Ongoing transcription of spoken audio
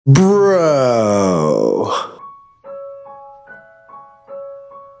Bro.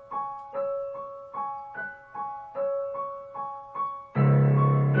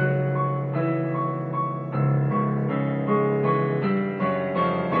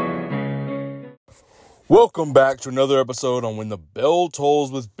 Welcome back to another episode on When the Bell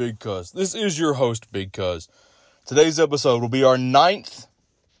Tolls with Big Cuz. This is your host, Big Cuz. Today's episode will be our 9th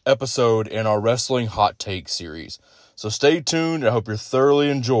episode in our Wrestling Hot Take series. So stay tuned, and I hope you're thoroughly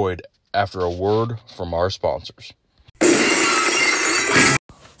enjoyed after a word from our sponsors.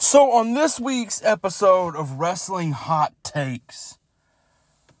 So on this week's episode of Wrestling Hot Takes,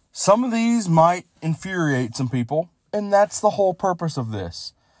 some of these might infuriate some people, and that's the whole purpose of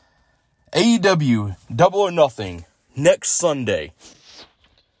this. AEW Double or Nothing next Sunday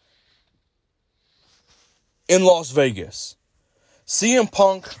in Las Vegas. CM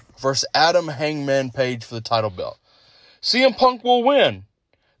Punk versus Adam Hangman Page for the title belt. CM Punk will win,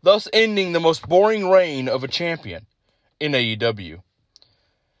 thus ending the most boring reign of a champion in AEW.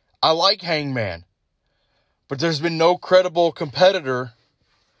 I like Hangman, but there's been no credible competitor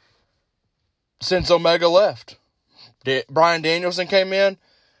since Omega left. Bryan Danielson came in.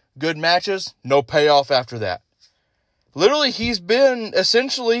 Good matches, no payoff after that. Literally, he's been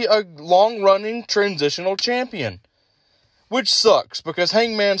essentially a long-running transitional champion. Which sucks, because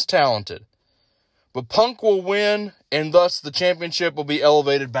Hangman's talented. But Punk will win, and thus the championship will be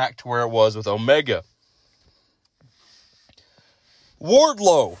elevated back to where it was with Omega.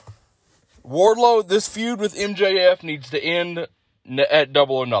 Wardlow, this feud with MJF needs to end at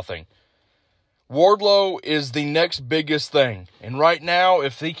Double or Nothing. Wardlow is the next biggest thing. And right now,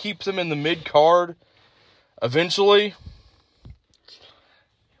 if he keeps him in the mid-card, eventually,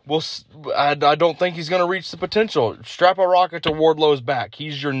 I don't think he's going to reach the potential. Strap a rocket to Wardlow's back.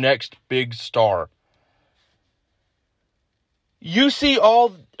 He's your next big star. You see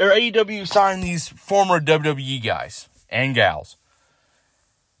AEW sign these former WWE guys and gals.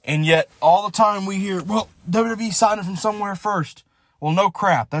 And yet, all the time we hear, well, WWE signed him from somewhere first. Well, no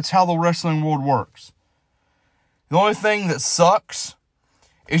crap. That's how the wrestling world works. The only thing that sucks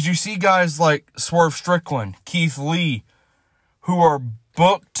is you see guys like Swerve Strickland, Keith Lee, who are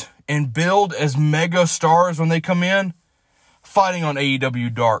booked and billed as mega stars when they come in, fighting on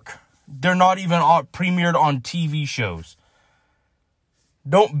AEW Dark. They're not even premiered on TV shows.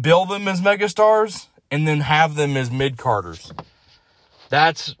 Don't bill them as mega stars and then have them as mid-carders.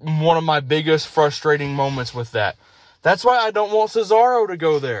 That's one of my biggest frustrating moments with that. That's why I don't want Cesaro to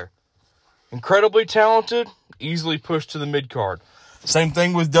go there. Incredibly talented, easily pushed to the mid-card. Same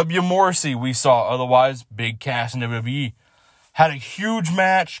thing with W. Morrissey, we saw. Otherwise, big cast in WWE. Had a huge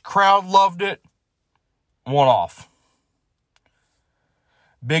match. Crowd loved it. One off.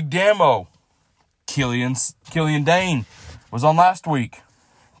 Big Damo. Killian Dane was on last week.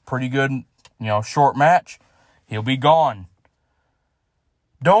 Pretty good, short match. He'll be gone.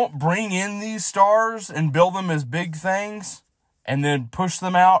 Don't bring in these stars and build them as big things and then push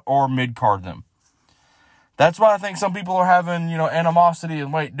them out or mid-card them. That's why I think some people are having, animosity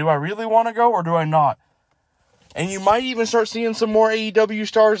and wait, do I really want to go or do I not? And you might even start seeing some more AEW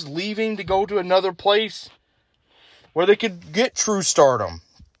stars leaving to go to another place where they could get true stardom.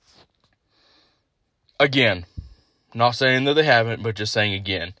 Again, not saying that they haven't, but just saying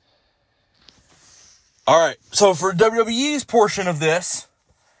again. Alright, so for WWE's portion of this,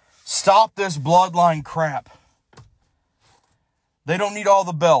 stop this bloodline crap. They don't need all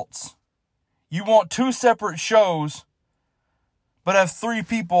the belts. You want 2 separate shows, but have 3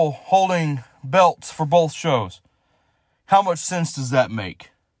 people holding belts for both shows. How much sense does that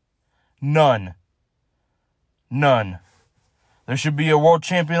make? None. There should be a world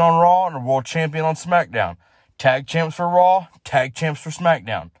champion on Raw and a world champion on SmackDown. Tag champs for Raw, tag champs for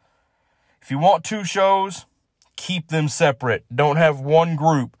SmackDown. If you want 2 shows, keep them separate. Don't have one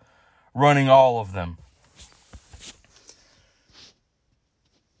group running all of them.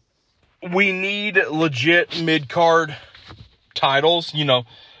 We need legit mid-card titles,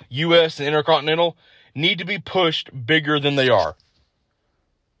 US and Intercontinental, need to be pushed bigger than they are.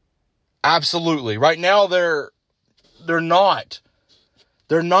 Absolutely. Right now, they're not.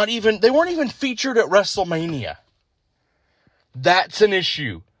 They weren't even featured at WrestleMania. That's an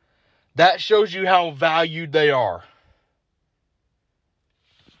issue. That shows you how valued they are.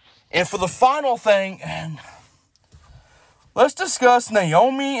 And for the final thing, let's discuss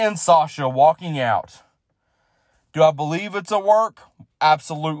Naomi and Sasha walking out. Do I believe it's a work?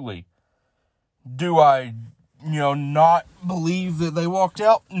 Absolutely. Do I, not believe that they walked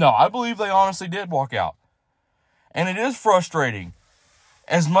out? No, I believe they honestly did walk out. And it is frustrating.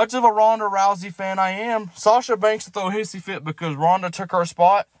 as much of a Ronda Rousey fan I am, Sasha Banks to throw a hissy fit because Ronda took her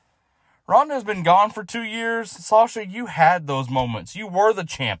spot. Ronda has been gone for 2 years. Sasha, you had those moments. You were the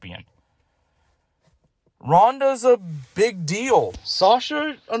champion. Ronda's a big deal.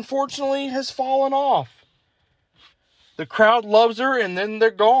 Sasha, unfortunately, has fallen off. The crowd loves her, and then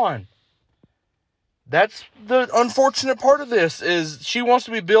they're gone. That's the unfortunate part of this, is she wants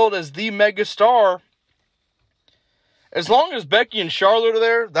to be billed as the mega star. As long as Becky and Charlotte are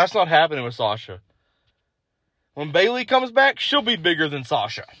there, that's not happening with Sasha. When Bayley comes back, she'll be bigger than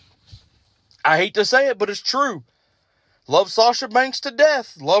Sasha. I hate to say it, but it's true. Love Sasha Banks to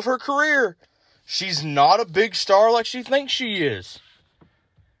death. Love her career. She's not a big star like she thinks she is.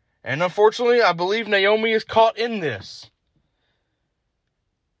 And unfortunately, I believe Naomi is caught in this.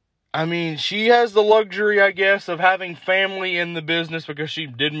 I mean, she has the luxury, I guess, of having family in the business because she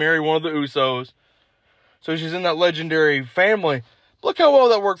did marry one of the Usos. So she's in that legendary family. Look how well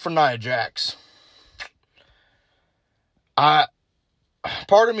that worked for Nia Jax. Part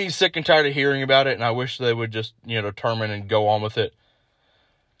of me is sick and tired of hearing about it, and I wish they would just, determine and go on with it.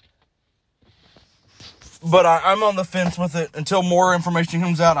 But I'm on the fence with it. Until more information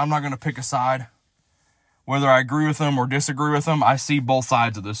comes out, I'm not going to pick a side. Whether I agree with them or disagree with them, I see both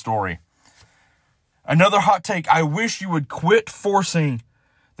sides of this story. Another hot take. I wish you would quit forcing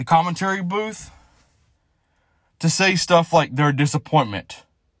the commentary booth to say stuff like their disappointment.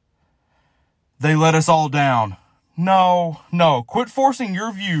 They let us all down. No. Quit forcing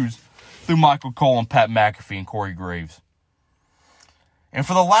your views through Michael Cole and Pat McAfee and Corey Graves. And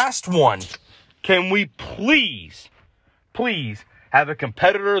for the last one, can we please have a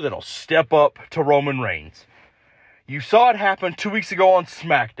competitor that'll step up to Roman Reigns? You saw it happen 2 weeks ago on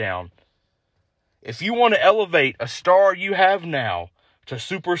SmackDown. If you want to elevate a star you have now to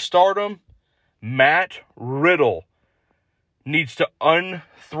superstardom, Matt Riddle needs to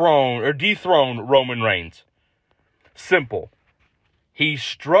dethrone Roman Reigns. Simple. He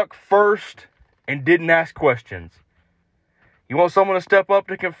struck first and didn't ask questions. You want someone to step up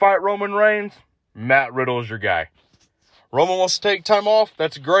that can fight Roman Reigns? Matt Riddle is your guy. Roman wants to take time off?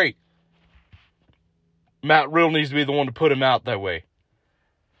 That's great. Matt Riddle needs to be the one to put him out that way.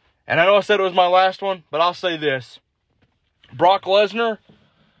 And I know I said it was my last one, but I'll say this. Brock Lesnar,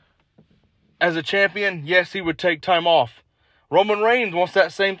 as a champion, yes, he would take time off. Roman Reigns wants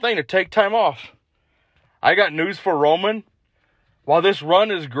that same thing, to take time off. I got news for Roman. While this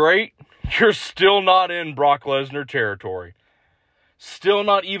run is great, you're still not in Brock Lesnar territory. Still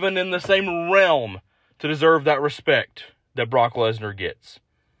not even in the same realm to deserve that respect that Brock Lesnar gets.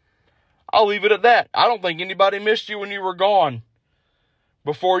 I'll leave it at that. I don't think anybody missed you when you were gone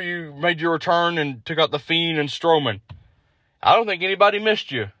before you made your return and took out The Fiend and Strowman. I don't think anybody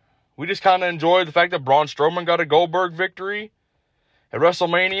missed you. We just kind of enjoyed the fact that Braun Strowman got a Goldberg victory at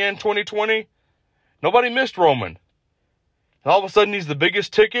WrestleMania in 2020. Nobody missed Roman. And all of a sudden he's the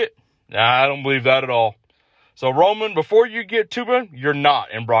biggest ticket? Nah, I don't believe that at all. So Roman, before you get to him, you're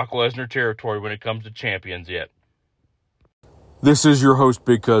not in Brock Lesnar territory when it comes to champions yet. This is your host,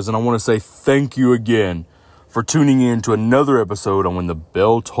 Big Cuz, and I want to say thank you again for tuning in to another episode on When the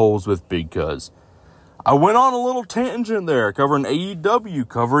Bell Tolls with Big Cuz. I went on a little tangent there, covering AEW,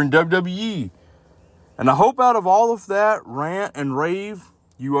 covering WWE. And I hope out of all of that rant and rave,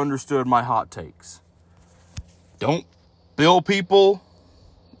 you understood my hot takes. Don't bill people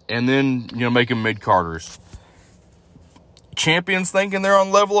and then, make them mid-carders. Champions thinking they're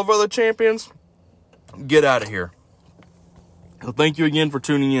on level of other champions, get out of here. So thank you again for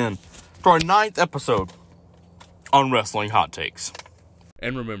tuning in to our 9th episode on Wrestling Hot Takes.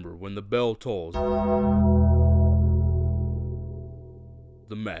 And remember, when the bell tolls,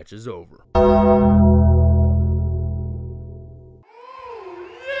 the match is over.